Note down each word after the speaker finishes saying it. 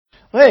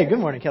Hey, good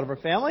morning,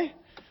 Kettlebrook family.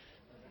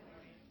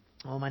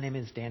 Well, my name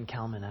is Dan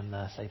Kelman. I'm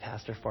the site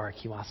pastor for our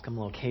Kewaskum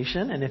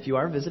location. And if you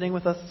are visiting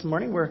with us this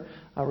morning, we're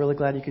really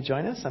glad you could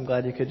join us. I'm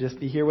glad you could just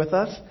be here with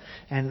us.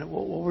 And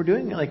what we're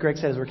doing, like Greg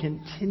said, is we're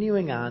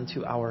continuing on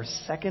to our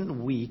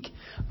second week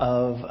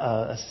of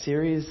a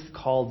series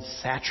called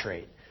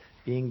Saturate,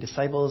 being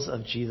disciples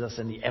of Jesus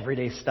and the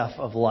everyday stuff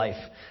of life.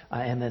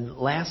 And then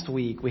last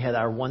week, we had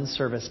our one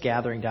service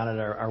gathering down at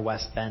our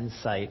West Bend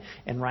site.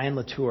 And Ryan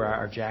Latour,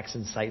 our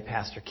Jackson site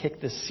pastor,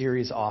 kicked this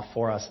series off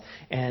for us.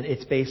 And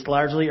it's based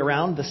largely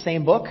around the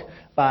same book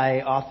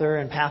by author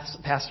and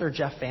pastor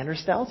Jeff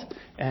Vanderstelt.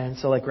 And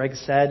so like Greg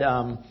said,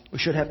 we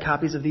should have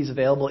copies of these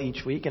available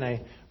each week. And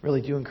I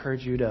really do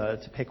encourage you to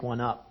pick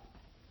one up.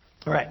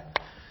 All right.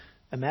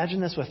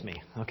 Imagine this with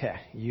me. Okay,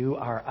 you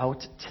are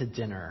out to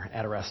dinner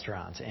at a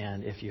restaurant,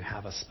 and if you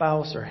have a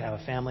spouse or have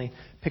a family,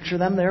 picture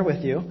them there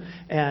with you.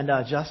 And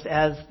just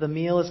as the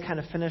meal is kind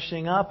of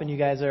finishing up and you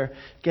guys are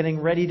getting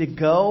ready to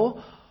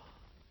go,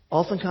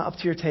 all of a sudden up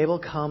to your table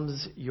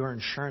comes your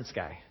insurance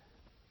guy.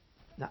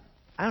 Now,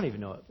 I don't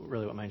even know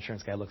really what my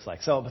insurance guy looks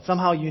like, but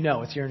somehow you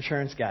know it's your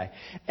insurance guy.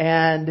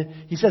 And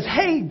he says,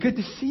 "Hey, good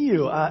to see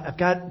you. I've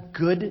got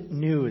good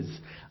news.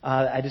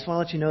 I just want to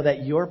let you know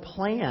that your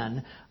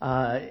plan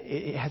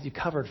it has you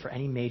covered for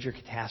any major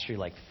catastrophe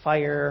like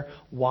fire,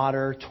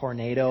 water,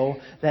 tornado.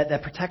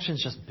 That protection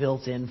is just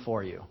built in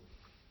for you."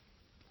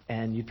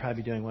 And you'd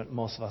probably be doing what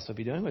most of us would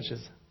be doing, which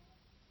is,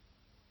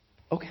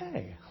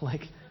 okay,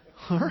 like,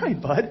 all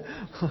right, bud,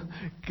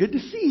 good to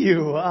see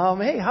you.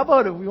 Hey, how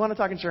about if we want to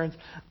talk insurance,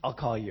 I'll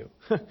call you.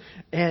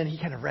 And he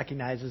kind of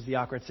recognizes the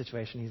awkward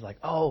situation. He's like,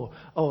 oh,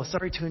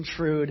 sorry to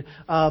intrude.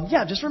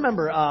 Yeah, just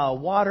remember,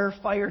 water,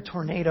 fire,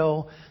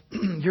 tornado,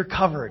 you're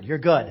covered, you're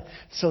good.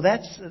 So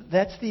that's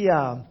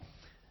the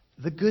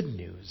good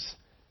news.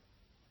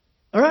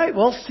 All right,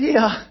 well, see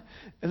ya.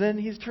 And then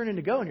he's turning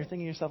to go, and you're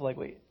thinking to yourself, like,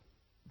 wait,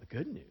 the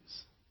good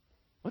news?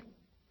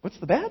 What's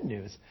the bad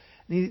news?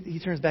 And he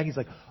turns back, he's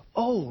like,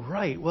 oh,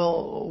 right.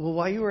 Well,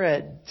 while you were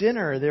at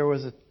dinner, there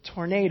was a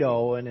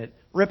tornado, and it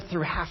ripped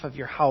through half of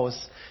your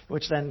house,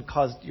 which then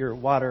caused your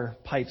water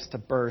pipes to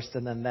burst,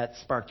 and then that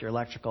sparked your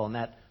electrical, and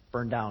that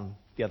burned down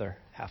the other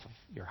half of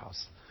your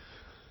house.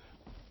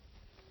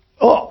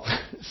 Oh,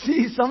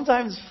 see,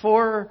 sometimes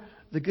for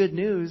the good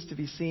news to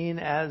be seen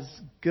as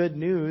good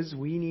news,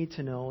 we need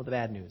to know the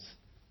bad news,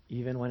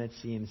 even when it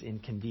seems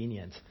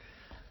inconvenient.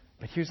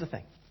 But here's the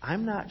thing.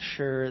 I'm not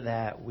sure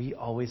that we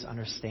always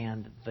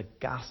understand the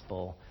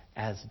gospel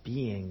as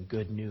being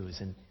good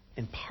news.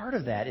 And part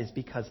of that is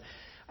because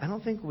I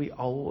don't think we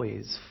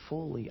always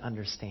fully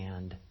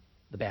understand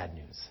the bad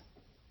news.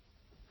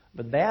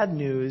 But the bad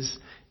news,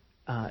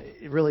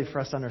 really for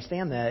us to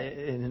understand that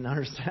and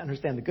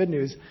understand the good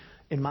news,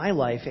 in my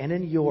life and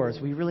in yours,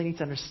 we really need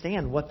to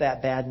understand what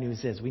that bad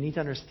news is. We need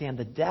to understand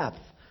the depth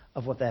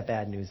of what that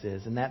bad news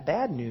is. And that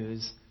bad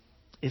news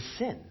is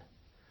sin.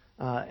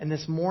 And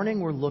this morning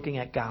we're looking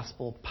at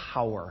gospel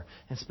power,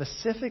 and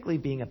specifically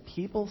being a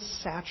people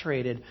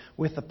saturated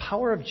with the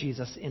power of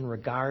Jesus in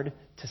regard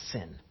to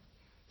sin.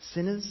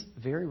 Sin is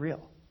very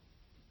real,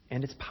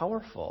 and it's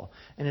powerful,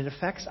 and it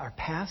affects our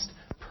past,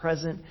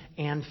 present,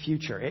 and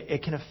future.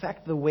 It can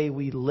affect the way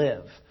we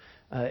live.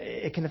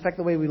 It can affect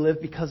the way we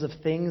live because of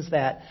things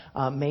that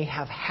may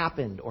have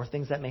happened or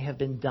things that may have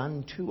been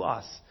done to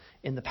us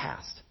in the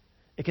past.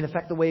 It can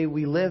affect the way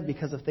we live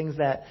because of things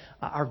that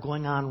are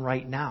going on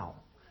right now.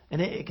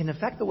 And it can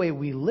affect the way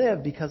we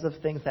live because of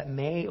things that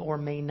may or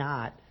may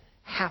not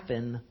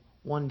happen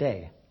one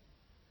day.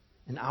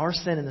 And our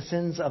sin and the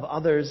sins of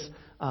others,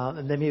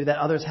 and maybe that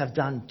others have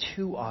done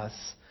to us,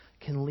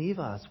 can leave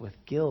us with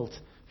guilt,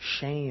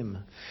 shame,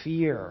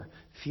 fear,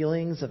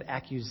 feelings of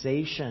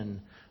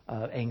accusation,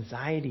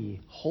 anxiety,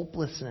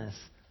 hopelessness.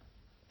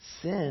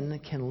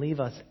 Sin can leave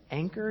us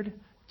anchored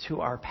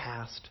to our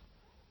past,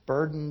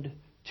 burdened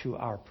to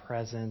our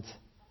present,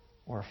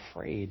 or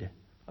afraid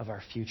of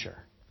our future.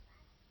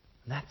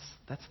 And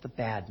that's the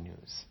bad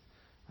news.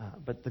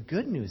 But the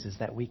good news is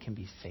that we can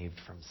be saved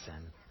from sin.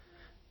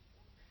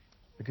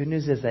 The good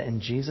news is that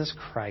in Jesus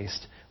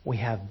Christ, we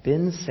have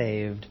been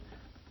saved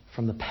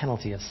from the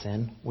penalty of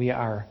sin. We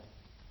are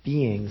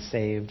being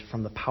saved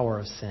from the power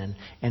of sin.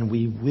 And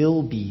we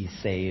will be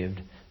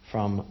saved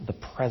from the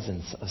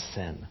presence of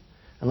sin.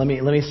 And let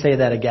me say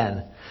that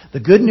again. The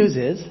good news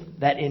is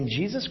that in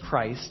Jesus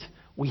Christ,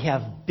 we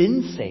have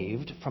been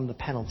saved from the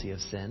penalty of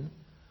sin.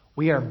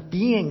 We are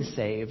being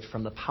saved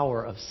from the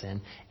power of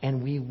sin,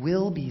 and we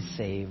will be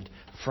saved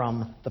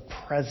from the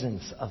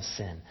presence of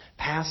sin,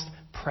 past,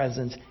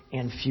 present,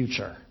 and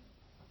future,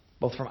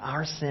 both from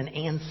our sin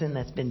and sin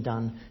that's been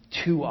done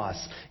to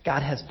us.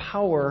 God has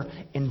power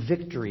and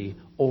victory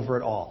over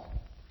it all.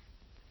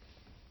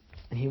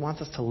 And He wants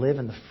us to live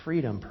in the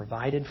freedom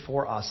provided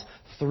for us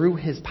through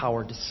His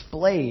power,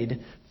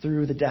 displayed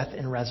through the death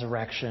and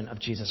resurrection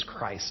of Jesus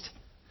Christ.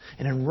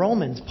 And in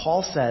Romans,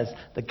 Paul says,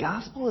 the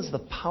gospel is the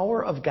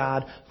power of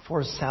God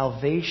for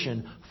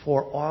salvation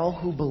for all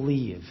who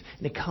believe.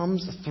 And it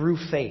comes through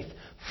faith,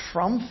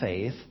 from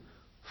faith,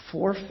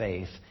 for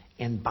faith,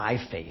 and by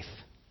faith.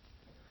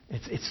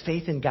 It's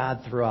faith in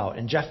God throughout.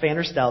 And Jeff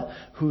Vanderstelt,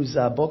 whose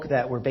book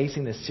that we're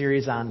basing this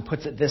series on,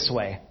 puts it this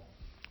way.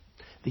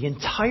 The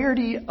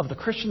entirety of the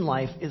Christian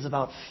life is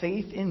about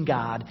faith in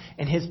God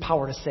and His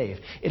power to save.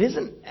 It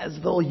isn't as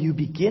though you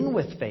begin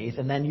with faith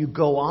and then you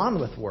go on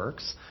with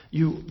works.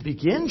 You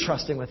begin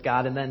trusting with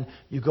God and then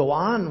you go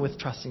on with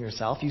trusting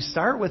yourself. You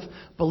start with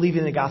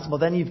believing the gospel,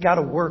 then you've got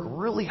to work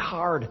really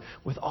hard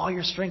with all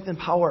your strength and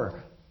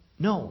power.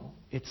 No,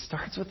 it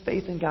starts with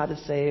faith in God to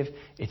save.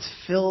 It's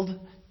filled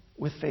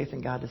with faith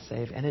in God to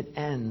save, and it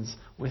ends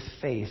with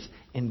faith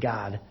in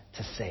God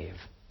to save.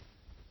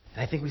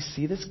 And I think we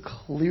see this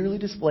clearly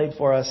displayed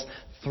for us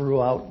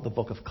throughout the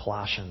book of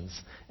Colossians.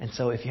 And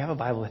so if you have a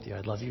Bible with you,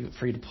 I'd love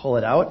for you to pull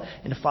it out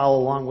and to follow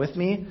along with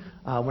me.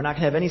 We're not going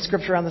to have any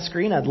scripture on the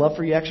screen. I'd love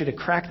for you actually to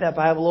crack that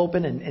Bible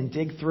open and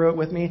dig through it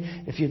with me.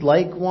 If you'd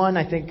like one,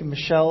 I think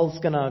Michelle's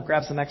going to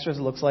grab some extras.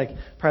 It looks like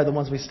probably the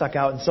ones we stuck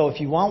out. And so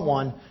if you want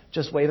one,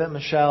 just wave at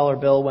Michelle or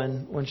Bill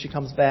when she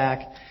comes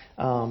back.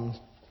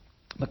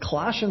 But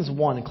Colossians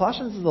 1, and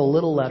Colossians is a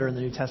little letter in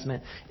the New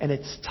Testament, and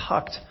it's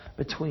tucked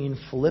between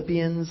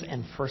Philippians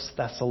and 1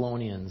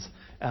 Thessalonians.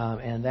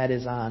 And that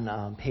is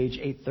on page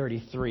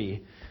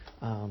 833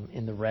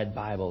 in the red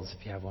Bibles,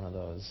 if you have one of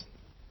those.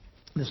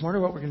 This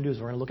morning what we're going to do is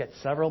we're going to look at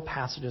several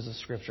passages of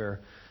Scripture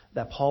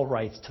that Paul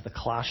writes to the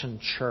Colossian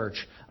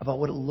church about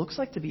what it looks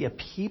like to be a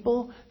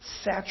people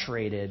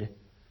saturated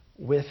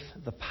with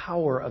the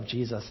power of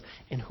Jesus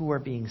and who are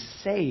being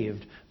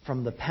saved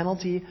from the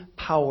penalty,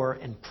 power,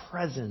 and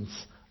presence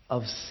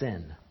of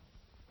sin.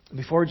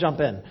 Before we jump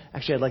in,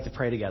 actually I'd like to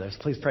pray together, so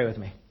please pray with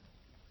me.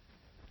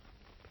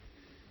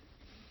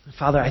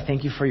 Father, I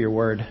thank you for your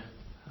word.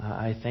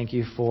 I thank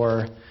you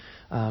for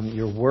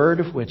your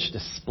word, which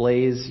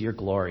displays your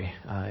glory.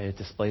 It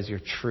displays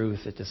your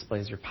truth. It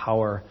displays your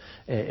power.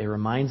 It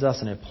reminds us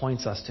and it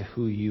points us to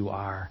who you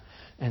are.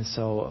 And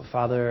so,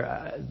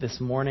 Father, this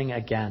morning,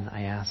 again,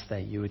 I ask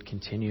that you would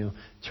continue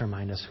to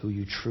remind us who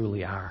you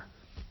truly are,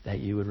 that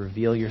you would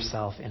reveal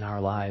yourself in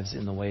our lives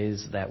in the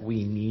ways that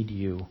we need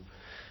you,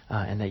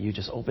 and that you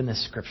just open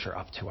this Scripture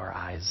up to our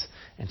eyes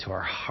and to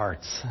our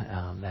hearts,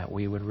 that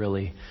we would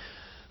really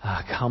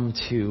come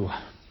to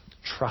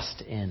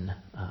trust in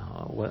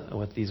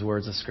what these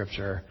words of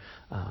Scripture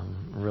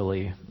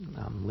really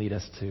lead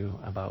us to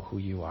about who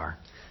you are.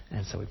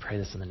 And so we pray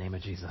this in the name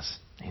of Jesus.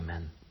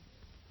 Amen.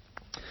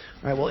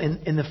 All right, well,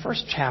 in the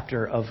first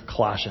chapter of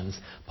Colossians,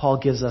 Paul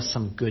gives us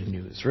some good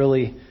news,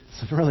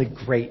 some really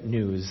great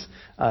news.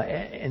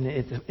 And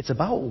it's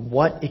about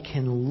what it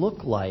can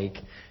look like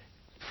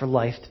for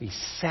life to be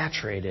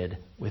saturated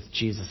with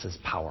Jesus'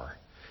 power.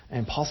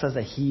 And Paul says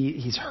that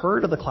he's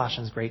heard of the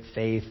Colossians' great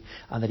faith,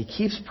 that he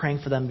keeps praying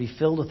for them to be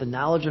filled with the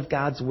knowledge of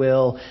God's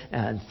will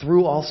and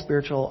through all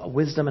spiritual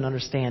wisdom and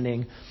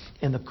understanding.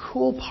 And the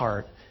cool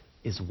part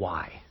is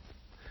why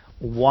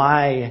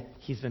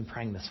he's been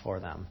praying this for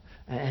them.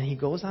 And he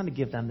goes on to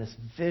give them this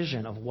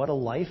vision of what a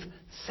life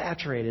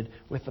saturated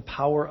with the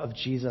power of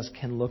Jesus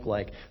can look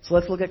like. So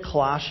let's look at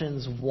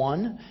Colossians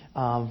 1,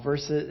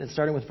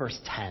 starting with verse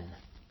 10.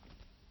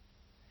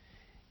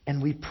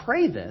 And we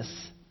pray this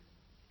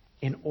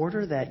in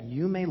order that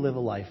you may live a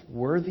life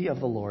worthy of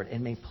the Lord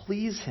and may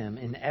please Him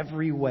in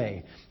every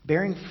way,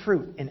 bearing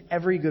fruit in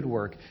every good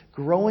work,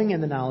 growing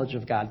in the knowledge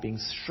of God, being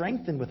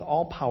strengthened with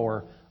all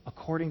power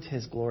according to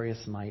His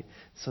glorious might,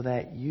 so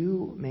that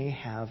you may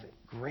have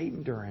great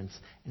endurance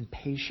and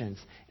patience,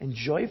 and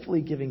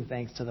joyfully giving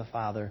thanks to the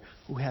Father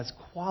who has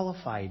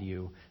qualified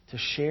you to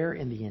share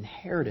in the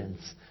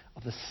inheritance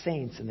of the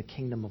saints in the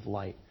kingdom of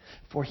light.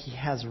 For He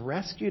has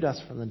rescued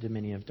us from the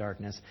dominion of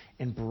darkness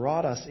and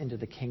brought us into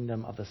the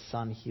kingdom of the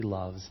Son He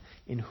loves,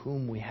 in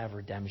whom we have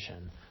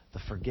redemption, the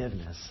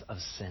forgiveness of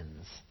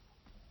sins.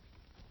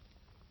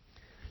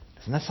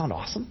 Doesn't that sound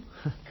awesome?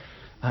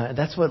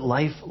 That's what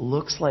life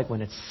looks like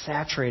when it's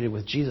saturated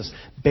with Jesus.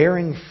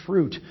 Bearing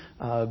fruit,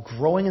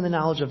 growing in the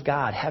knowledge of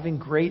God, having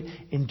great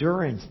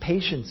endurance,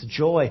 patience,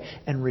 joy,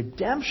 and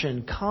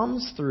redemption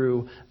comes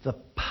through the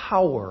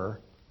power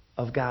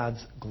of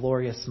God's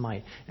glorious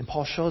might. And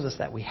Paul shows us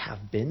that we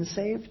have been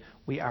saved,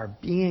 we are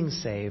being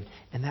saved,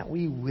 and that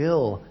we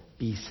will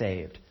be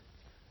saved.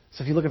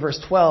 So if you look at verse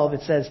 12,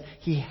 it says,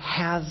 He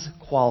has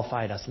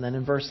qualified us. And then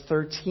in verse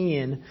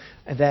 13,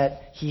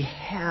 that He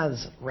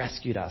has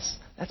rescued us.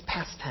 That's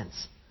past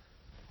tense.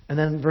 And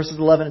then verses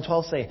 11 and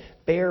 12 say,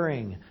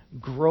 bearing,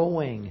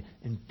 growing,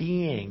 and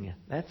being.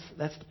 That's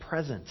the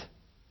present.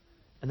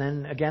 And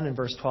then again in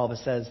verse 12, it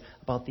says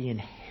about the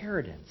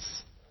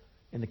inheritance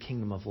in the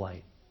kingdom of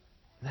light.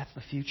 And that's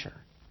the future.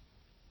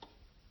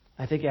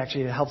 I think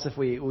actually it helps if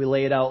we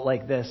lay it out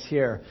like this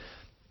here.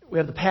 We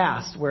have the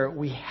past where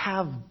we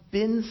have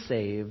been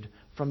saved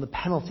from the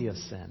penalty of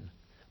sin.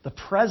 The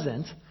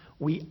present,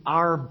 we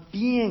are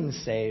being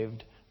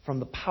saved from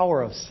the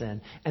power of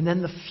sin. And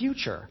then the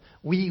future,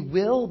 we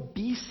will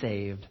be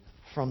saved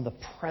from the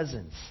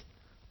presence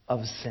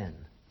of sin.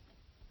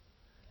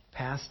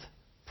 Past,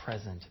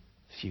 present,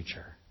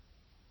 future.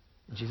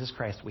 In Jesus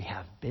Christ, we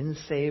have been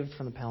saved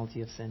from the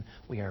penalty of sin.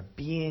 We are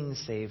being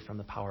saved from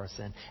the power of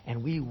sin.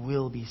 And we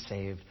will be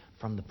saved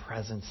from the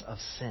presence of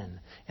sin.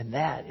 And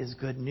that is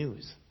good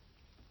news.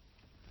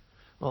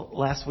 Well,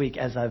 last week,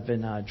 as I've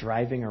been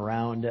driving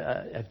around,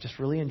 I've just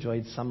really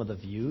enjoyed some of the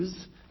views.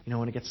 You know,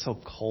 when it gets so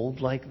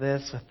cold like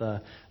this with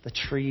the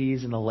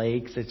trees and the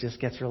lakes, it just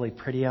gets really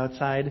pretty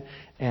outside.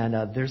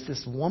 And there's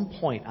this one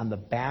point on the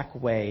back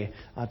way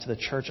to the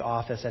church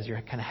office as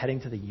you're kind of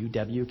heading to the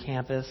UW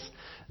campus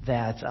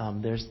that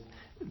there's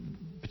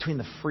between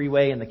the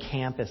freeway and the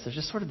campus, there's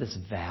just sort of this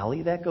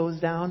valley that goes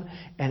down.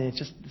 And it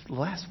just, the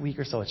last week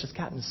or so, it's just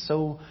gotten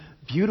so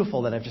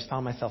beautiful that I've just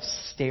found myself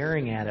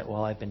staring at it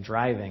while I've been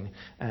driving,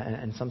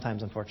 and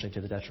sometimes, unfortunately,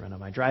 to the detriment of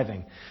my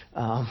driving.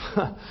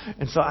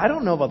 And so I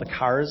don't know about the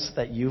cars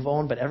that you've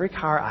owned, but every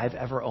car I've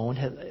ever owned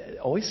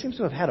always seems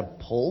to have had a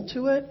pull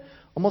to it.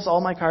 Almost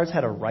all my cars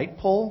had a right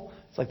pull.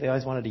 It's like they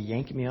always wanted to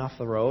yank me off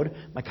the road.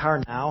 My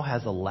car now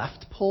has a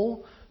left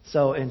pull.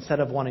 So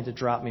instead of wanting to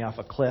drop me off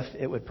a cliff,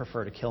 it would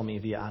prefer to kill me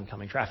via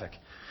oncoming traffic.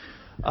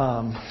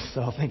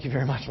 So thank you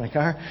very much, my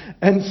car.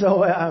 And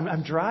so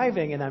I'm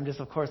driving, and I'm just,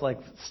 of course, like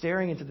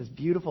staring into this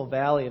beautiful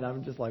valley, and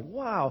I'm just like,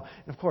 wow.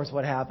 And of course,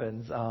 what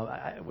happens?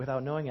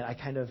 Without knowing it,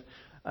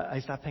 I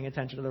stopped paying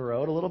attention to the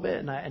road a little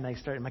bit,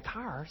 and my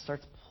car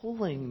starts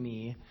pulling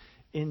me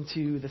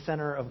into the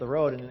center of the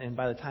road. And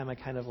by the time I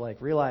kind of like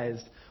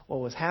realized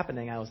what was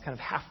happening, I was kind of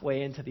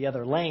halfway into the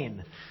other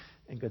lane.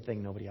 And good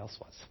thing nobody else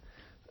was.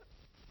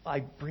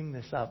 I bring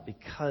this up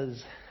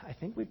because I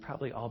think we'd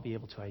probably all be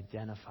able to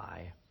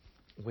identify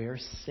where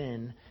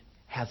sin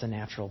has a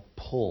natural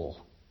pull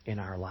in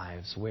our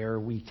lives, where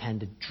we tend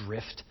to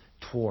drift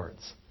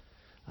towards,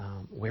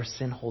 where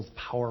sin holds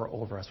power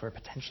over us, where it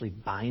potentially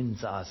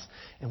binds us,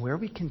 and where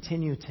we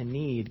continue to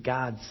need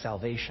God's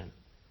salvation.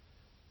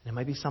 And it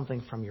might be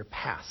something from your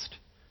past.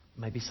 It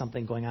might be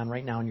something going on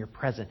right now in your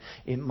present.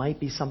 It might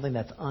be something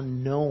that's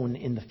unknown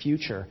in the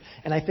future.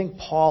 And I think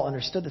Paul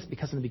understood this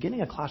because in the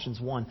beginning of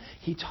Colossians 1,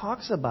 he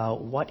talks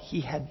about what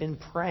he had been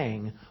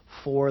praying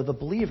for the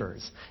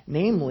believers.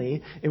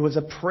 Namely, it was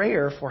a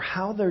prayer for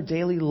how their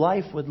daily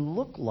life would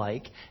look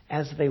like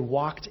as they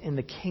walked in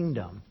the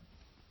kingdom.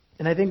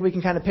 And I think we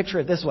can kind of picture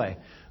it this way.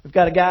 We've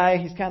got a guy,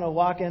 he's kind of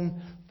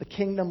walking the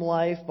kingdom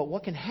life, but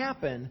what can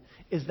happen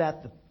is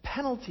that the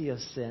penalty of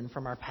sin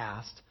from our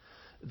past,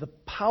 the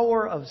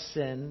power of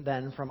sin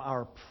then from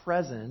our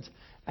present,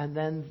 and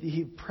then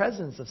the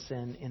presence of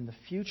sin in the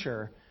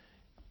future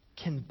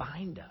can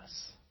bind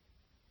us.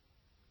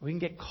 We can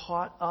get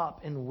caught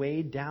up and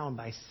weighed down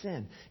by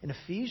sin. In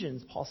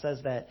Ephesians, Paul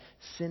says that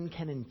sin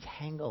can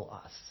entangle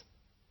us.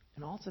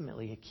 And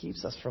ultimately, it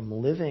keeps us from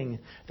living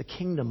the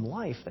kingdom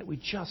life that we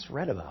just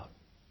read about.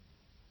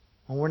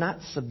 When we're not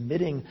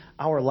submitting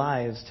our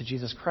lives to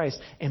Jesus Christ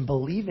and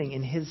believing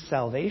in His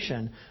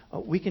salvation,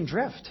 we can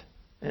drift.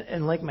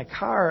 And like my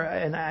car,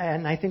 and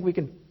I think we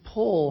can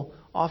pull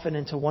often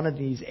into one of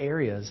these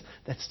areas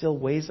that still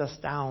weighs us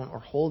down or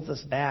holds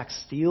us back,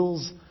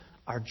 steals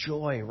our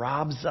joy,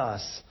 robs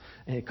us,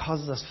 and it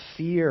causes us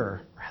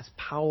fear or has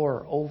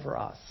power over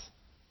us,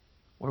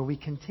 where we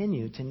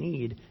continue to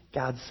need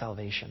God's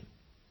salvation.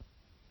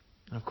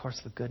 And of course,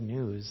 the good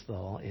news,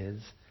 though,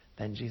 is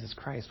that in Jesus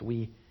Christ,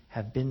 we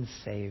have been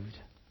saved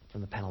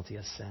from the penalty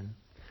of sin.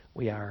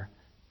 We are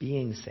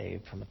being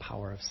saved from the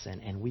power of sin,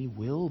 and we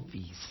will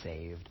be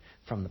saved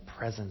from the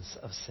presence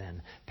of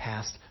sin,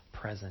 past,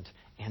 present,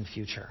 and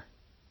future.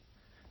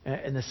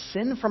 And the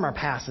sin from our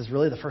past is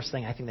really the first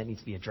thing I think that needs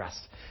to be addressed.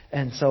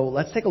 And so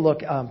let's take a look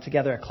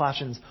together at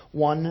Colossians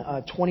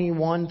 1,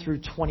 21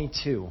 through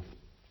 22.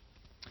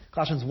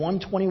 Colossians 1,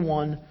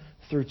 21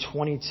 through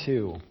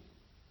 22.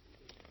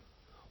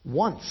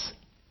 Once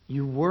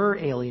you were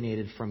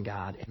alienated from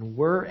God and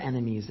were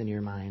enemies in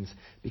your minds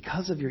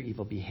because of your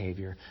evil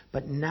behavior,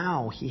 but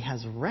now He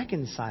has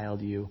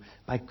reconciled you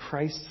by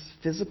Christ's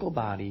physical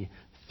body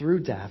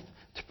through death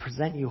to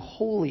present you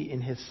holy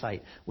in His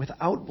sight,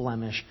 without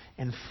blemish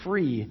and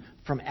free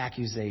from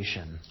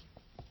accusation.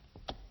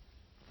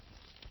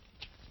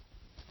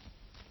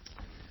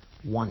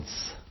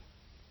 Once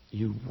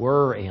you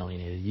were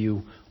alienated,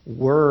 you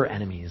were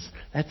enemies.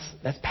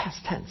 That's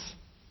past tense.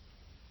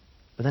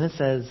 But then it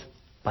says,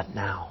 but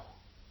now.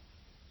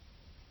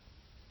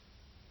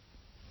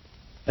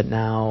 But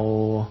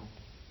now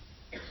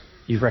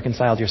you've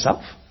reconciled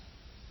yourself.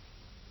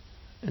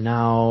 And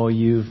now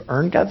you've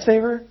earned God's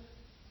favor.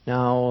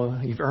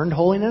 Now you've earned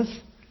holiness.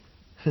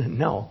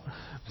 No.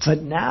 But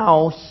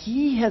now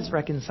He has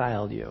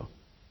reconciled you.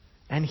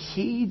 And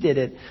He did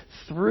it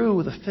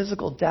through the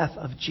physical death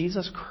of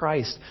Jesus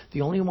Christ,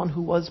 the only one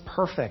who was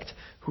perfect,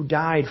 who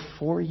died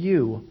for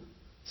you,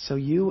 so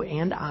you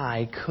and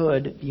I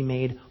could be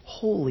made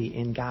holy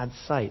in God's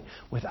sight,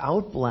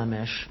 without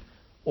blemish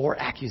or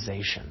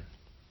accusation.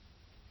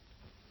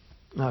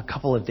 A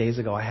couple of days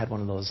ago, I had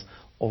one of those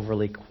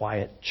overly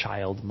quiet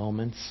child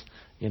moments,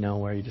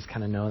 where you just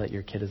kind of know that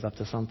your kid is up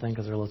to something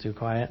because they're a little too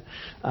quiet.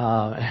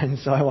 And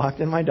so I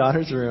walked in my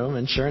daughter's room,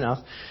 and sure enough,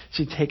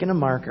 she'd taken a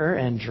marker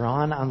and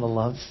drawn on the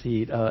love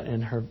seat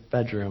in her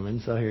bedroom.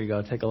 And so here you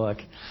go, take a look.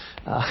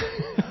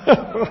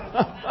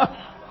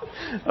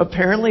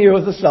 Apparently it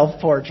was a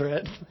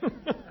self-portrait.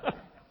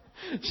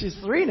 She's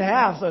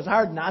 3.5, so it's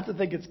hard not to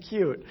think it's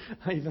cute,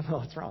 even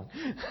though it's wrong.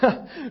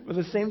 But at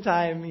the same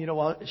time,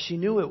 while she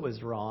knew it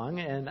was wrong,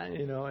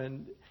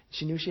 and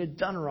she knew she had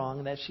done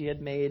wrong, that she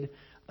had made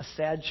a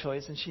sad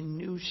choice, and she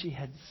knew she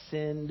had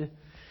sinned.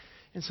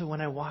 And so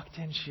when I walked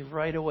in, she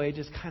right away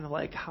just kind of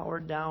like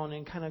cowered down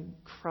and kind of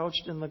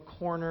crouched in the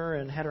corner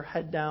and had her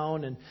head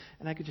down. And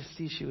I could just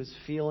see she was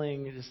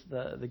feeling just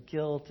the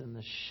guilt and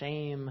the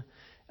shame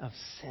of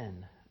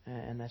sin.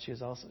 And that she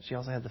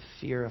also had the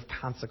fear of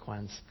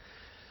consequence.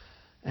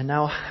 And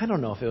now, I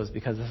don't know if it was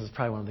because this is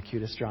probably one of the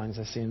cutest drawings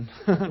I've seen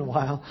in a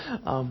while.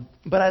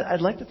 But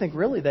I'd like to think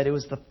really that it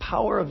was the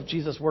power of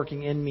Jesus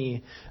working in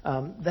me,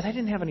 that I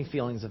didn't have any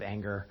feelings of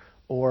anger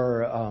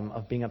or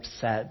of being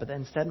upset, but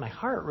instead my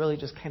heart really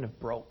just kind of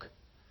broke.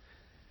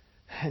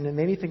 And it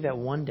made me think that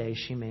one day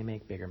she may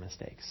make bigger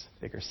mistakes,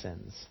 bigger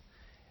sins.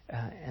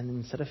 And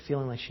instead of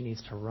feeling like she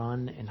needs to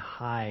run and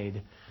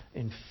hide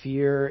in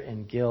fear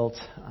and guilt,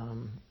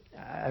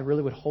 I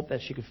really would hope that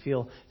she could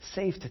feel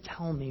safe to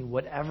tell me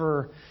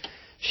whatever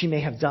she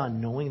may have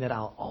done, knowing that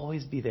I'll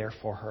always be there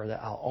for her,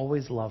 that I'll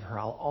always love her,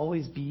 I'll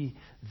always be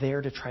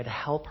there to try to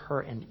help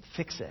her and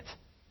fix it.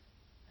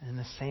 In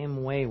the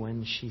same way,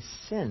 when she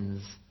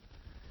sins,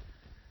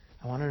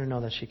 I want her to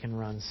know that she can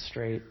run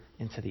straight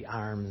into the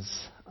arms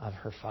of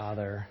her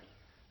Father.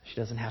 She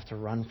doesn't have to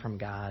run from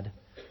God,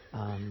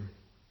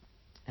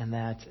 and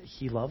that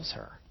He loves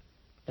her.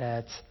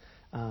 That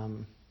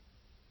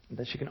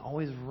she can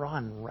always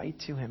run right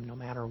to Him no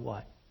matter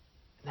what.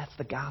 And that's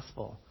the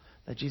gospel,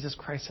 that Jesus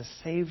Christ has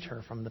saved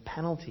her from the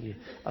penalty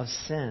of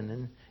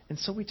sin. And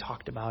so we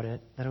talked about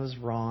it, that it was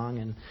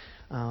wrong,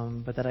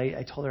 but that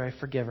I told her I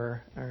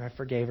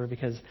forgave her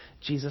because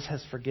Jesus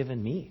has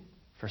forgiven me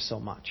for so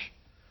much.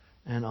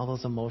 And all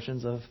those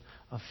emotions of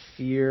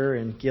fear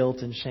and guilt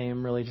and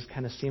shame really just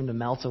kind of seemed to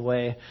melt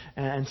away.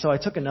 And so I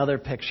took another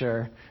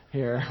picture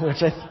here,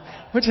 which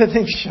I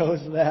think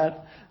shows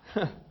that.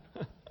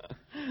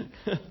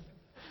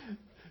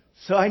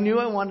 So I knew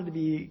I wanted to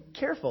be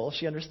careful.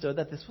 She understood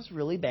that this was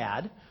really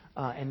bad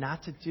and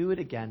not to do it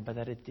again, but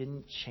that it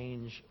didn't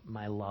change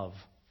my love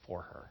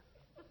for her.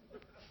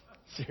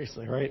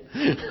 Seriously, right?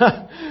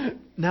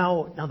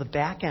 Now the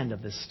back end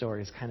of this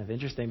story is kind of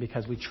interesting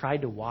because we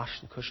tried to wash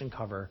the cushion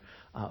cover,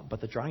 but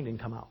the drawing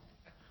didn't come out.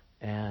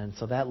 And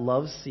so that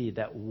love seed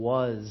that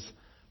was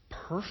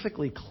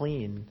perfectly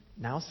clean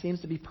now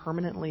seems to be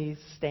permanently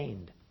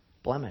stained,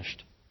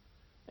 blemished.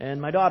 And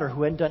my daughter,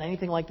 who hadn't done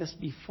anything like this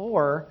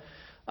before,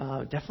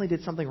 definitely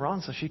did something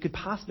wrong, so she could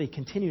possibly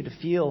continue to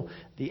feel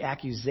the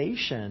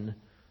accusation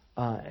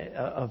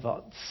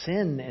of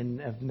sin and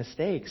of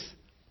mistakes.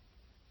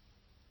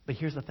 But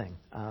here's the thing.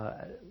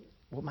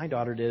 What my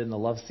daughter did in the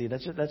love seed,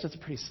 that's just a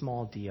pretty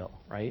small deal,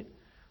 right?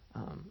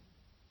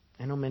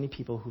 I know many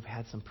people who've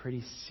had some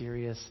pretty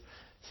serious,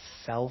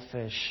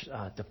 selfish,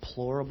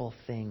 deplorable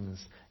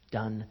things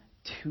done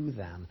to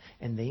them,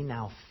 and they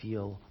now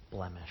feel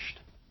blemished,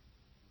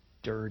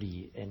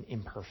 dirty, and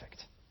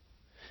imperfect.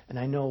 And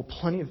I know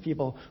plenty of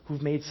people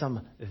who've made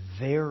some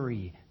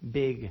very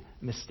big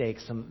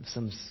mistakes.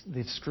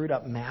 They've screwed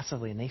up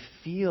massively, and they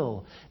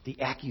feel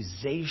the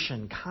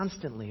accusation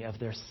constantly of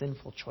their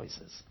sinful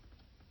choices.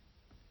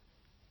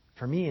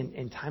 For me,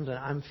 in times when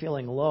I'm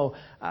feeling low,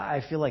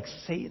 I feel like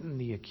Satan,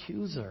 the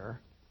accuser,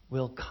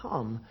 will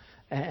come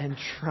and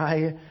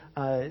try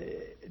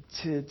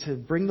to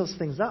bring those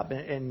things up,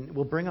 and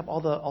will bring up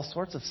all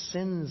sorts of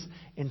sins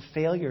and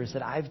failures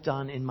that I've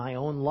done in my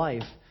own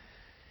life,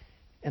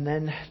 and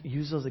then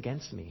use those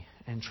against me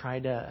and try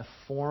to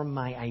form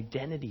my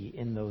identity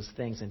in those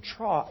things and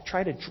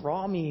try to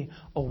draw me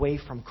away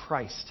from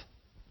Christ.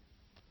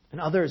 And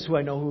others who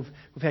I know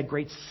who've had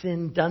great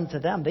sin done to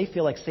them, they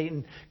feel like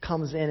Satan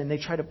comes in and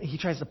he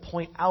tries to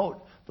point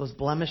out those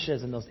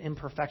blemishes and those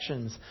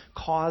imperfections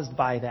caused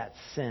by that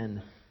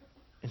sin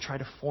and try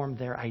to form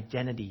their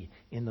identity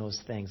in those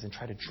things and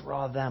try to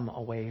draw them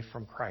away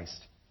from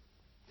Christ.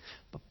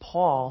 But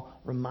Paul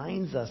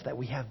reminds us that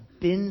we have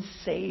been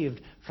saved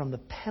from the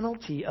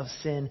penalty of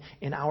sin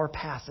in our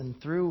past. And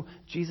through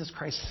Jesus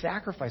Christ's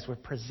sacrifice, we're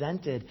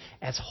presented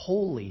as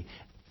holy.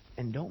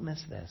 And don't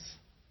miss this.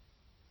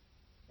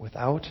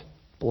 Without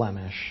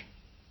blemish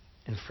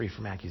and free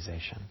from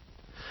accusation.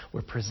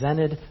 We're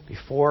presented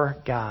before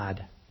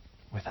God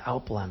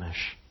without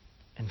blemish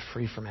and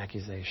free from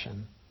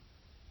accusation.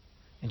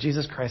 In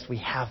Jesus Christ, we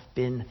have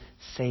been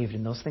saved.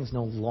 And those things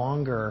no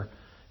longer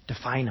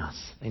define us.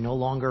 They no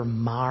longer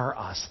mar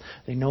us.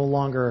 They no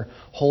longer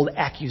hold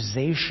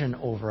accusation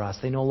over us.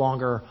 They no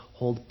longer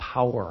hold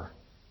power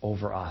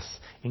over us.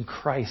 In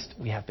Christ,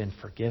 we have been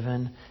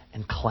forgiven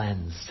and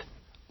cleansed.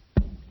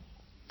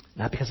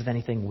 Not because of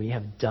anything we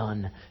have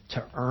done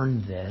to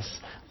earn this,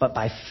 but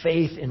by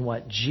faith in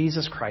what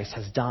Jesus Christ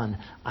has done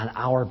on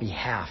our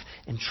behalf,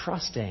 and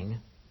trusting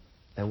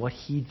that what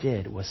He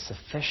did was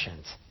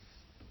sufficient,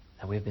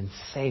 that we have been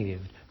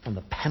saved from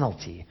the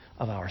penalty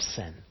of our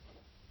sin.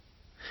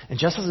 And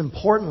just as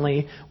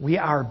importantly, we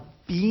are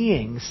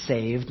being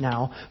saved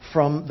now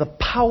from the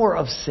power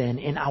of sin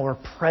in our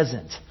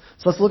present.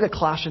 So let's look at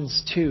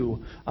Colossians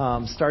 2,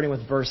 starting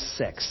with verse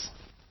 6.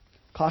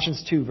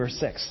 Colossians 2, verse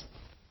 6.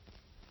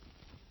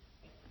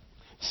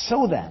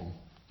 So then,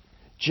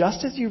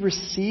 just as you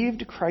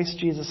received Christ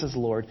Jesus as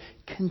Lord,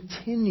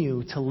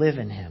 continue to live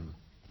in him,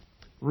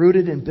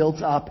 rooted and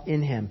built up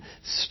in him,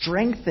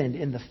 strengthened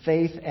in the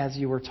faith as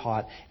you were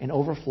taught, and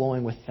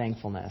overflowing with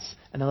thankfulness.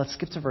 And now let's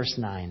skip to verse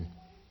 9.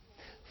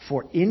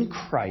 For in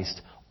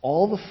Christ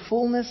all the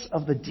fullness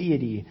of the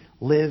deity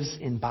lives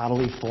in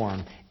bodily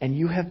form, and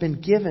you have been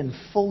given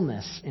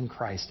fullness in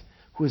Christ,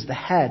 who is the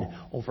head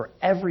over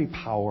every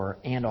power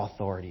and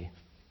authority.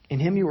 In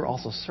him you were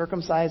also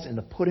circumcised in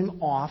the putting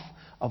off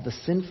of the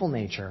sinful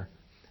nature,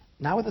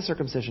 not with the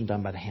circumcision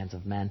done by the hands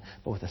of men,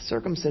 but with the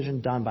circumcision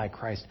done by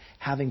Christ,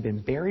 having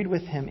been buried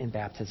with him in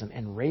baptism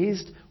and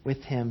raised with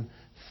him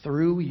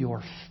through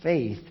your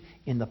faith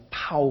in the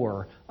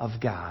power of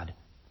God,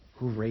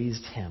 who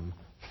raised him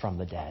from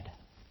the dead.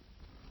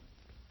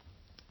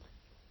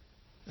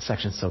 The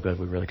section's so good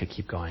we really could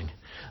keep going.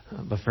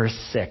 But verse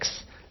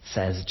 6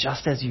 says,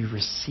 just as you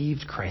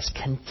received Christ,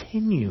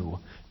 continue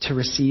to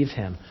receive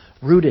him,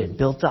 rooted,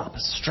 built up,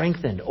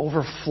 strengthened,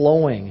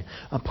 overflowing,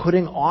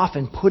 putting off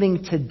and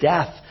putting to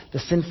death the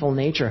sinful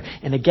nature.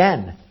 And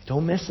again,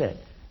 don't miss it,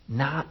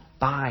 not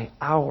by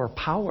our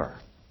power.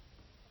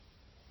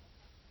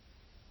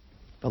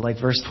 But like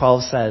verse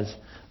 12 says,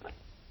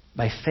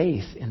 by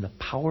faith in the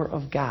power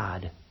of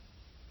God,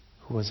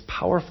 who was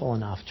powerful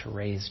enough to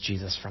raise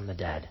Jesus from the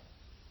dead.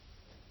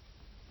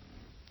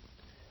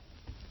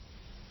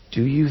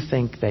 Do you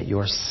think that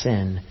your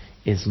sin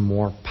is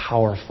more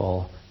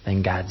powerful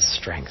than God's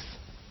strength?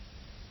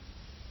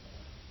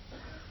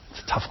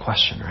 It's a tough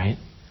question, right?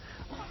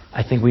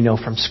 I think we know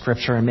from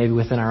Scripture and maybe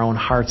within our own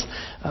hearts,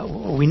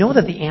 we know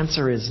that the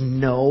answer is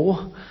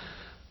no,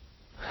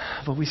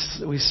 but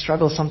we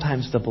struggle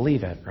sometimes to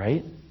believe it,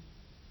 right?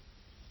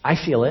 I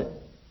feel it.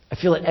 I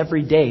feel it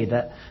every day,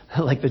 that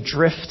like the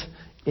drift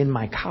in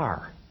my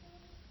car.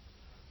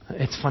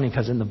 It's funny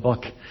because in the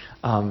book,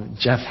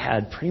 Jeff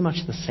had pretty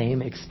much the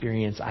same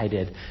experience I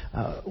did.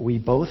 We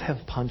both have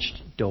punched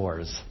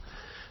doors.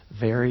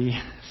 Very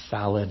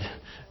solid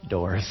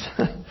doors.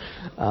 And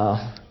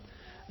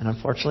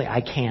unfortunately,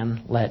 I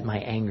can let my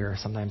anger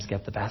sometimes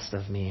get the best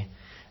of me.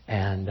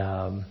 And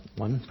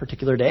one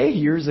particular day,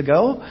 years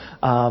ago,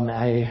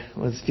 I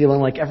was feeling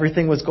like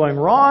everything was going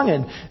wrong,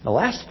 and the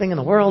last thing in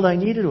the world I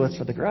needed was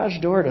for the garage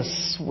door to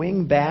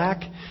swing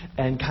back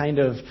and kind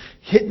of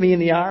hit me in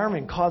the arm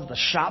and cause the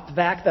shop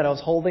vac that I was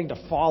holding to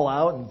fall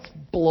out and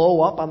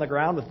blow up on the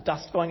ground with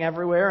dust going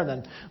everywhere, and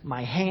then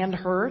my hand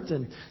hurt,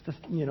 and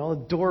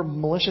the door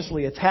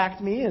maliciously attacked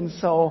me, and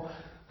so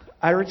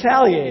I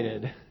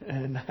retaliated,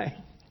 and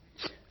I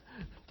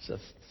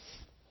just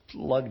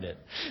slugged it.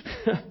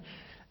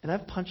 And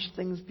I've punched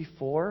things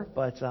before,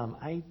 but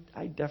I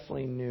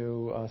definitely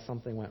knew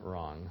something went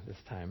wrong this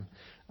time.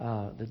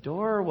 The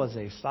door was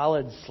a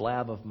solid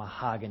slab of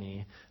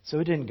mahogany, so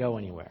it didn't go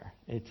anywhere.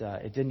 It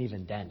didn't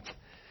even dent.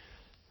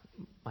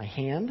 My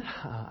hand,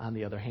 on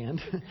the other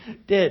hand,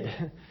 did.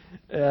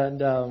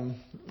 And I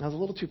was a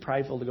little too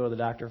prideful to go to the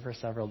doctor for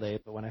several days,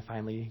 but when I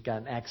finally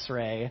got an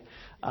x-ray,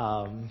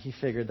 he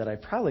figured that I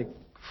probably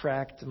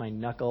cracked my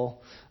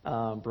knuckle,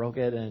 broke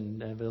it,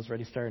 and it was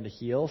already starting to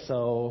heal,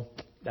 so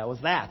that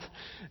was that.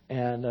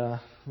 And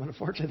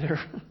unfortunately,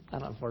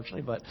 not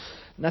unfortunately, but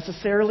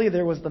necessarily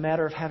there was the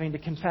matter of having to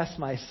confess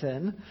my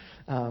sin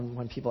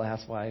when people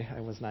asked why I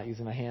was not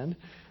using my hand.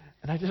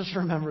 And I just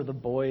remember the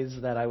boys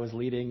that I was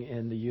leading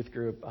in the youth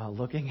group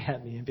looking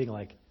at me and being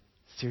like,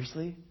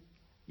 seriously?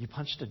 You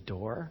punched a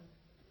door?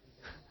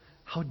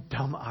 How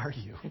dumb are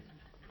you?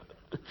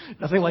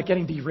 Nothing like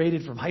getting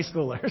berated from high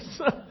schoolers.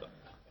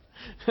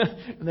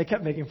 And they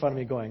kept making fun of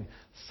me going,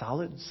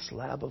 solid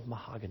slab of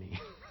mahogany.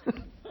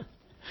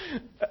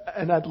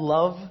 And I'd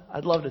love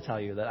to tell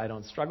you that I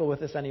don't struggle with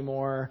this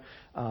anymore,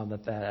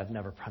 that I've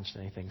never punched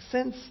anything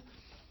since,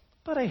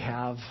 but I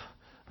have.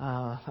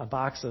 A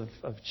box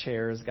of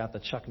chairs got the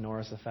Chuck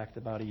Norris effect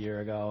about a year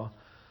ago.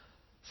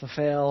 It's a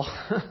fail.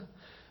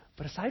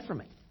 But aside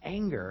from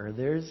anger,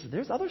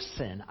 there's other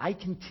sin I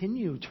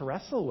continue to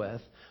wrestle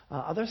with,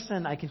 other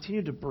sin I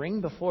continue to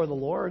bring before the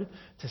Lord,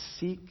 to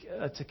seek,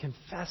 to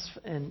confess,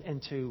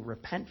 and to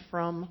repent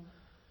from.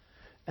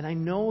 And I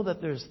know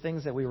that there's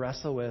things that we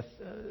wrestle with,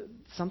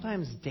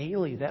 sometimes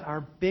daily, that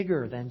are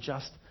bigger than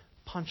just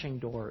punching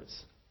doors,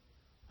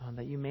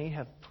 that you may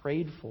have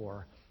prayed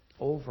for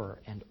over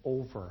and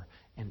over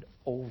and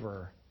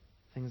over,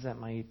 things that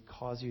might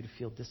cause you to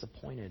feel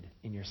disappointed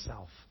in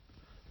yourself,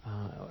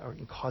 or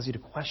cause you to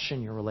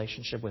question your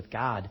relationship with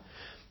God,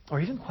 or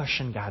even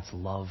question God's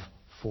love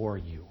for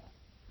you.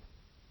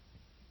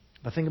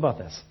 But think about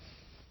this.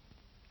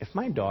 If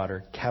my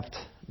daughter kept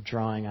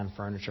drawing on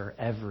furniture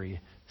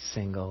every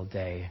single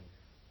day,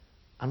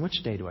 on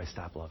which day do I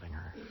stop loving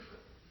her?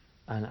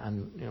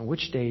 On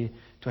which day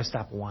do I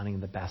stop wanting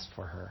the best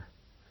for her?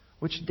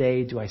 Which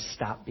day do I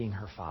stop being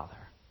her father?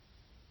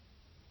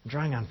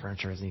 Drawing on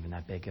furniture isn't even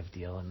that big of a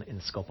deal in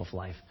the scope of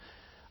life.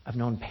 I've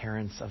known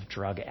parents of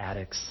drug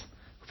addicts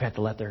who've had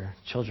to let their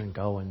children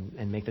go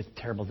and make the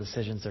terrible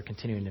decisions they're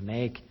continuing to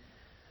make.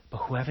 but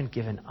who haven't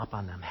given up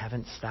on them,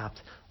 haven't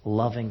stopped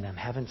loving them,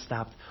 haven't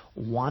stopped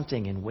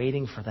wanting and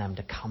waiting for them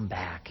to come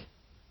back.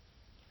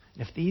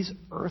 And if these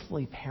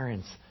earthly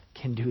parents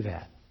can do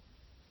that,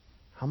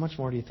 how much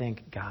more do you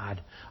think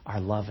God, our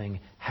loving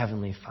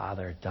Heavenly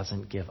Father,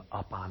 doesn't give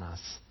up on us,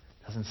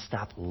 doesn't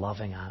stop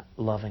loving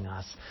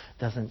us,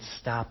 doesn't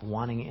stop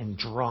wanting and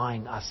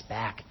drawing us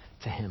back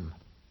to Him?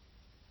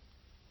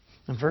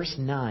 And verse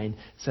 9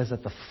 says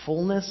that the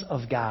fullness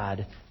of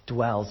God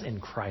dwells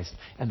in Christ,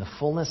 and the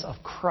fullness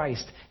of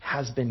Christ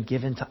has been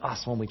given to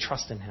us when we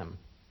trust in Him.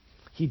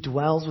 He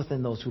dwells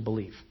within those who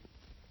believe.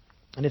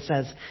 And it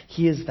says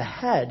He is the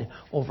head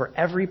over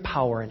every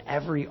power and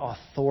every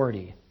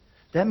authority.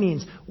 That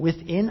means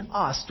within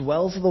us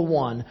dwells the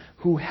one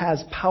who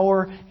has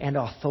power and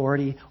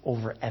authority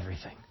over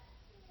everything,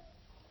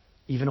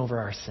 even over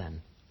our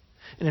sin.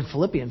 And in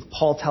Philippians,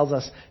 Paul tells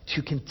us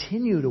to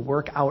continue to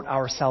work out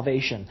our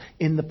salvation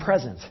in the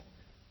present,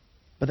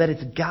 but that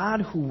it's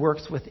God who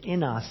works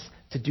within us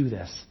to do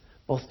this,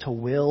 both to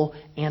will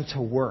and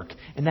to work.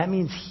 And that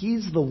means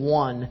He's the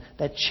one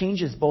that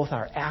changes both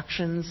our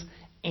actions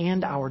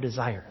and our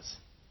desires.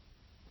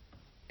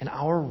 And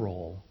our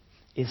role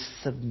is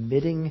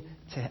submitting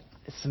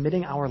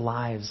our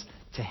lives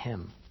to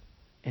Him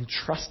and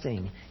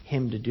trusting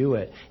Him to do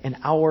it. And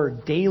our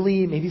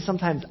daily, maybe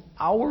sometimes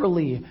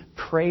hourly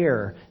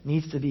prayer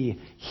needs to be,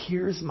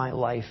 here's my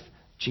life,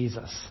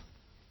 Jesus.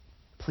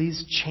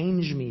 Please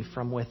change me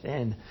from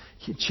within.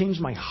 Change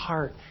my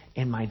heart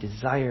and my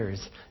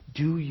desires.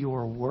 Do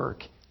your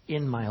work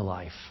in my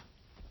life.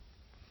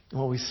 And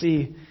what we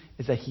see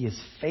is that He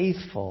is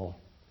faithful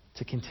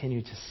to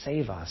continue to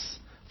save us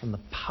from the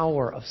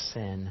power of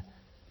sin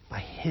by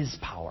His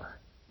power,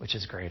 which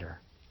is greater.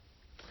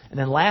 And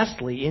then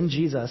lastly, in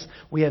Jesus,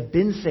 we have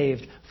been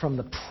saved from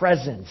the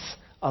presence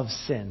of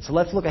sin. So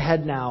let's look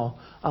ahead now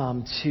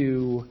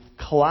to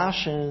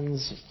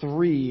Colossians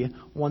 3,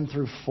 1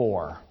 through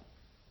 4.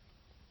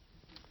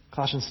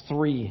 Colossians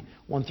 3,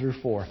 1 through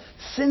 4.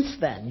 Since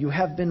then, you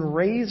have been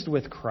raised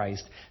with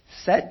Christ.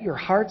 Set your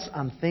hearts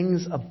on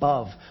things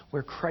above,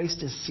 where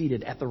Christ is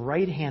seated at the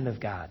right hand of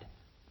God.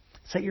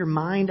 Set your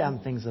mind on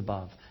things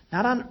above,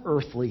 not on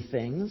earthly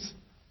things.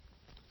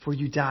 For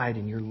you died,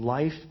 and your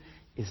life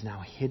is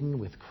now hidden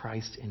with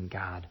Christ in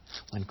God.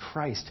 When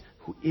Christ,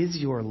 who is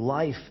your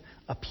life,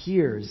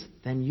 appears,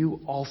 then you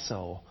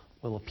also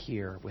will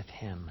appear with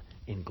Him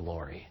in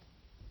glory.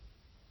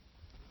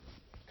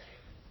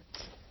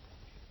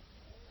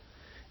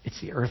 It's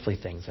the earthly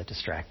things that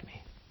distract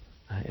me.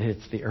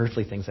 It's the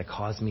earthly things that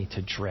cause me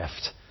to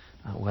drift.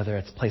 Whether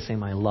it's placing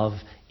my love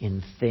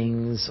in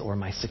things or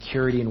my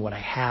security in what I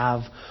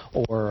have,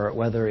 or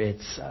whether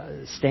it's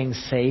staying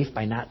safe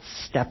by not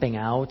stepping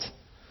out.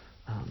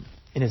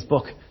 In his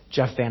book,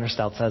 Jeff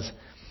Vanderstelt says,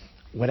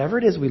 whatever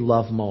it is we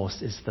love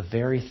most is the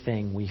very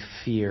thing we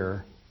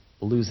fear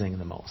losing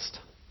the most.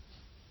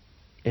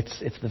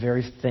 It's the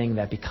very thing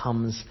that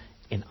becomes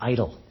an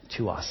idol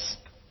to us.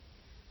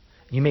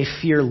 You may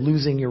fear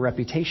losing your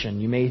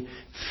reputation. You may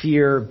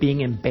fear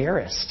being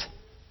embarrassed.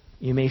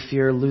 You may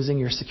fear losing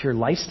your secure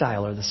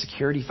lifestyle or the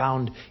security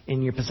found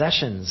in your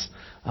possessions.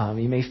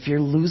 You may fear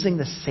losing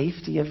the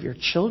safety of your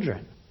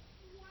children.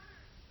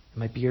 It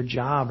might be your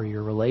job or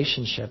your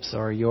relationships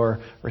or your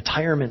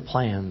retirement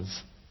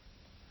plans.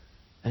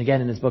 And again,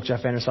 in his book,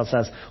 Jeff Vanderstelt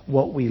says,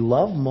 what we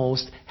love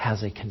most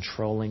has a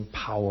controlling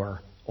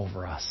power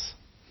over us.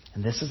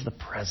 And this is the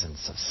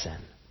presence of sin.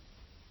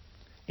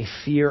 A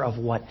fear of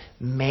what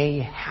may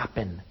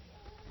happen.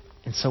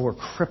 And so we're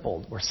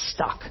crippled, we're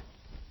stuck.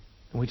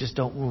 And we just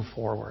don't move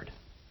forward.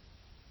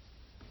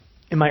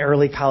 In my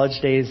early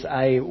college days,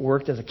 I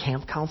worked as a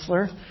camp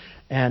counselor.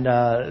 And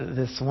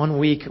this one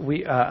week,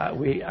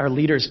 our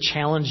leaders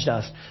challenged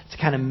us to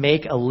kind of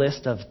make a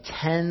list of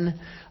 10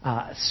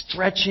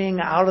 stretching,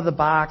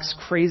 out-of-the-box,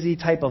 crazy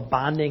type of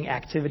bonding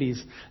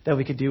activities that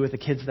we could do with the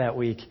kids that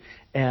week.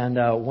 And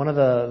one of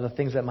the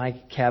things that my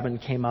cabin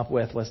came up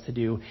with was to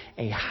do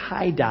a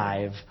high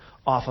dive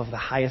off of the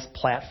highest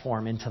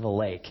platform into the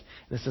lake.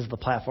 This is the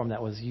platform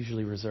that was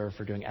usually reserved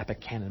for doing epic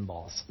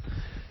cannonballs.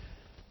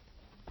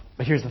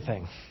 But here's the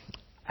thing.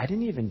 I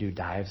didn't even do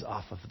dives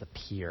off of the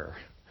pier.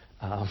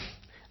 I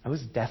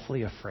was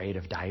deathly afraid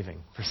of diving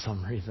for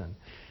some reason.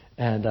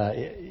 And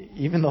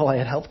even though I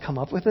had helped come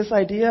up with this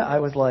idea, I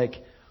was like,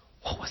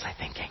 what was I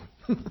thinking?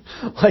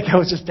 Like, I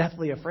was just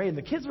deathly afraid. And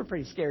the kids were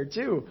pretty scared,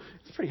 too.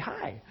 It's pretty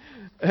high.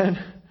 And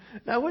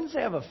now, I wouldn't say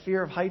I have a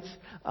fear of heights,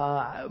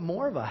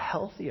 more of a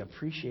healthy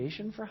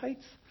appreciation for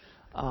heights.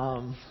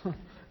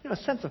 A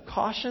sense of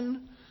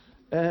caution.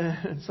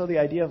 And so the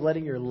idea of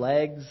letting your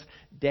legs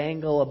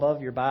dangle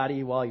above your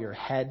body while your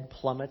head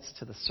plummets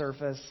to the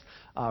surface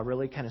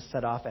really kind of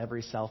set off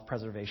every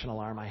self-preservation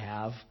alarm I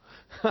have.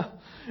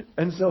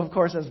 And so, of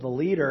course, as the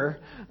leader,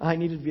 I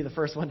needed to be the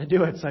first one to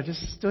do it. So I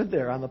just stood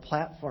there on the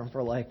platform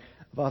for like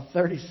about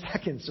 30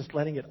 seconds, just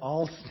letting it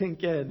all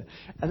sink in.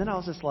 And then I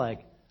was just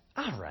like,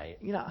 all right,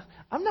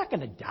 I'm not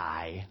going to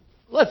die.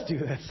 Let's do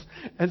this.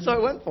 And so I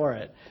went for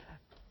it.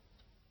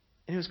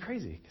 And it was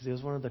crazy because it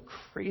was one of the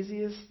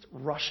craziest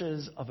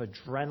rushes of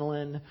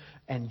adrenaline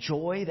and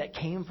joy that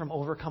came from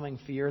overcoming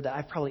fear that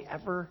I've probably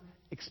ever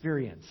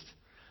experienced.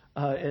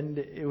 And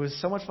it was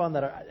so much fun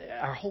that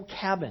our whole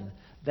cabin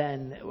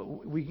then,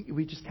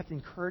 we just kept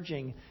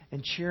encouraging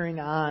and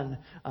cheering on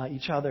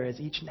each other as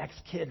each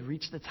next kid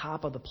reached the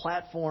top of the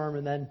platform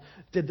and then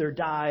did their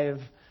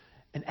dive.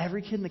 And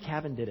every kid in the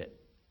cabin did it,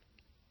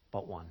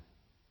 but one.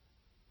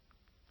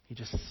 He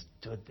just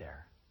stood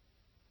there,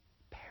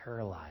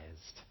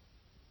 paralyzed.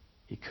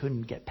 He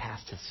couldn't get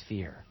past his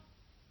fear.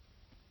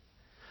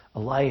 A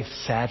life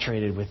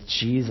saturated with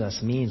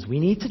Jesus means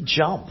we need to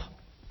jump,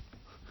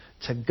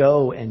 to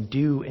go and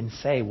do and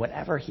say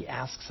whatever he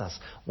asks us,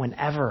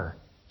 whenever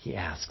he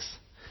asks.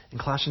 And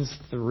Colossians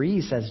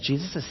 3 says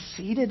Jesus is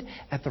seated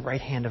at the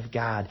right hand of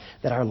God,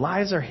 that our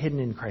lives are hidden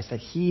in Christ, that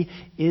he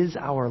is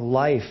our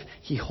life.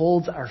 He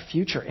holds our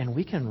future, and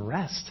we can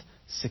rest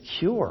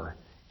secure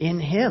in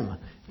him.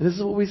 And this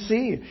is what we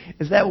see,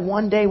 is that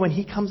one day when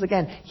he comes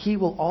again,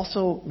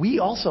 we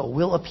also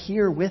will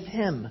appear with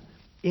him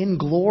in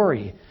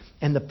glory,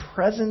 and the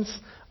presence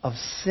of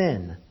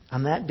sin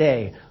on that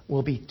day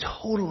will be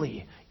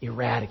totally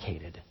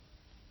eradicated.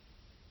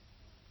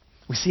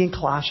 We see in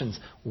Colossians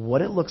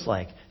what it looks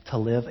like to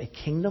live a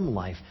kingdom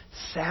life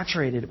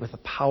saturated with the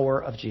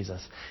power of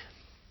Jesus.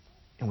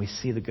 And we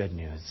see the good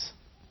news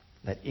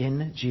that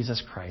in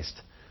Jesus Christ,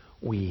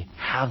 we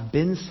have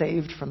been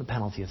saved from the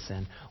penalty of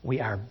sin.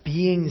 We are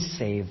being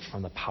saved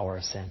from the power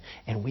of sin.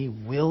 And we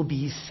will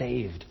be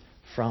saved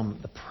from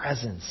the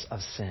presence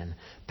of sin,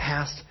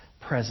 past,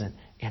 present,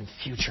 and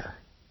future.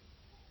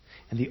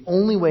 And the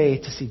only way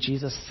to see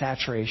Jesus'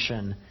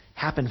 saturation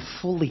happen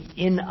fully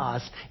in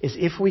us is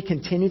if we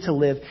continue to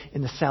live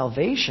in the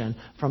salvation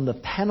from the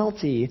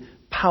penalty,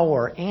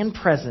 power, and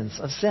presence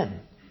of sin.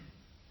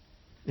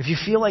 If you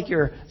feel like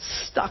you're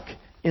stuck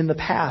in the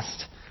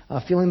past,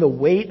 feeling the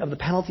weight of the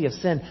penalty of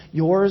sin,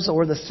 yours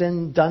or the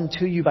sin done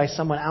to you by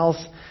someone else,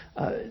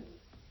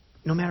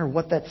 no matter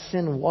what that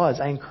sin was,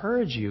 I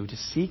encourage you to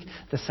seek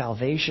the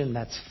salvation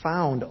that's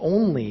found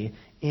only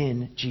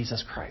in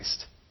Jesus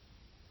Christ.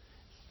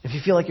 If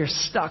you feel like you're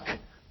stuck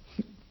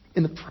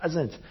in the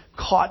present,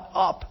 caught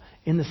up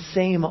in the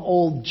same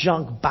old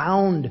junk,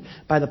 bound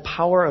by the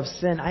power of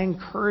sin, I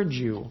encourage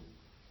you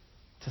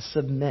to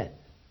submit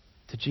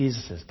to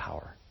Jesus'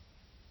 power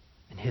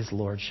and his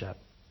lordship,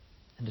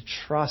 and to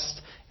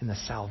trust in the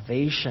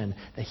salvation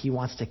that he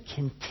wants to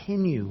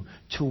continue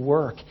to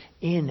work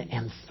in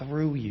and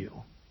through you.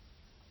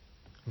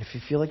 And if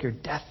you feel like you're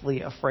deathly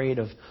afraid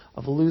of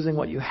losing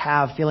what you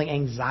have, feeling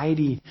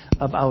anxiety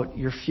about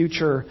your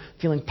future,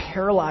 feeling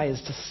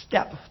paralyzed to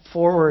step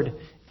forward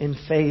in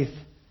faith,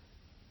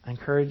 I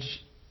encourage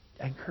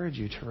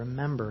you to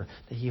remember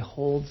that he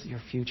holds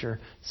your future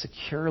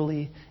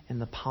securely in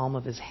the palm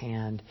of his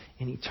hand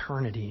in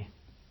eternity,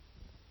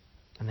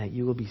 and that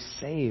you will be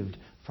saved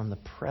from the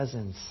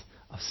presence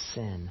of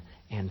sin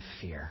and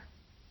fear.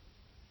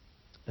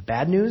 The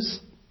bad news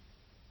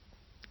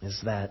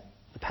is that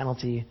the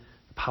penalty,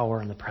 the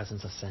power, and the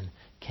presence of sin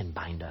can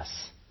bind us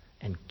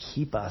and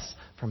keep us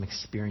from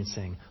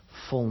experiencing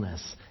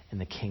fullness in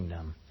the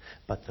kingdom.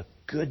 But the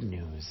good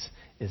news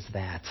is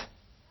that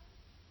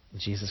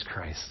Jesus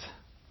Christ,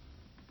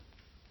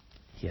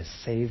 he has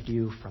saved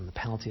you from the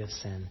penalty of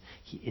sin.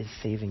 He is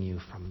saving you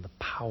from the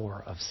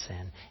power of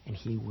sin. And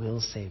he will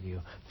save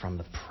you from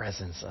the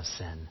presence of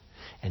sin.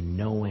 And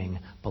knowing,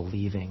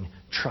 believing,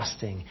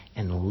 trusting,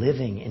 and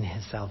living in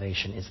his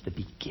salvation is the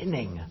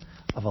beginning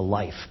of a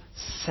life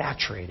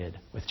saturated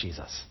with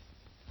Jesus.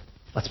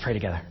 Let's pray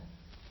together.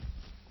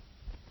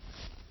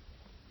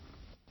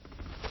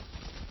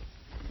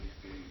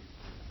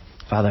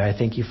 Father, I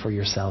thank you for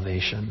your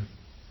salvation.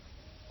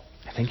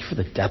 I thank you for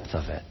the depth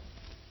of it,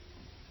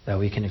 that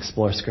we can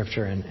explore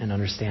Scripture and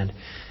understand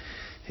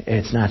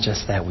it's not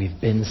just that we've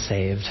been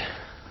saved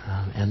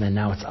and then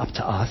now it's up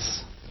to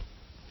us.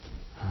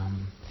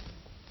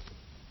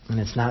 And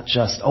it's not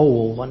just,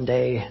 one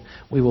day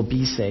we will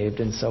be saved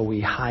and so we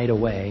hide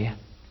away.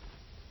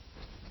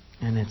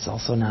 And it's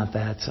also not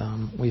that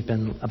we've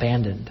been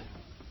abandoned,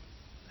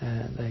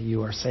 that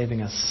you are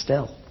saving us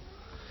still.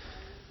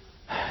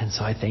 And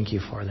so I thank you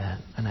for that.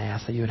 And I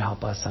ask that you would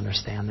help us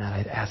understand that.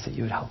 I ask that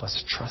you would help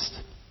us trust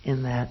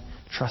in that,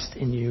 trust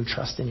in you,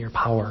 trust in your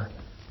power.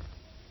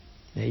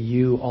 That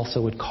you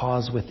also would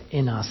cause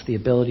within us the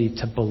ability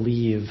to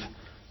believe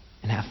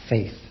and have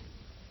faith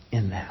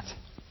in that.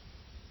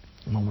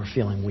 And when we're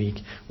feeling weak,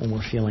 when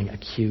we're feeling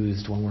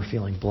accused, when we're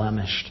feeling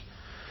blemished,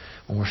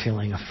 when we're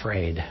feeling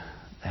afraid,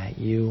 that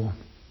you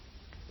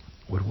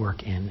would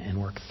work in and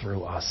work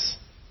through us.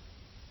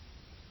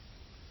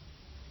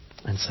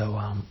 And so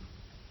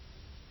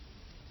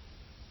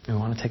we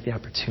want to take the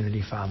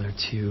opportunity, Father,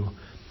 to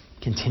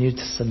continue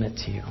to submit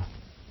to you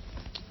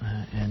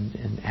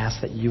and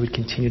ask that you would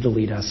continue to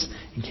lead us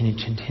and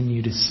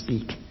continue to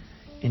speak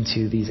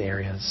into these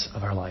areas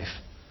of our life.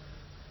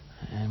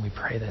 And we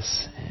pray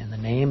this in the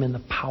name and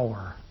the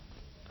power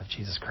of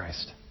Jesus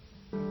Christ.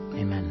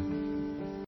 Amen.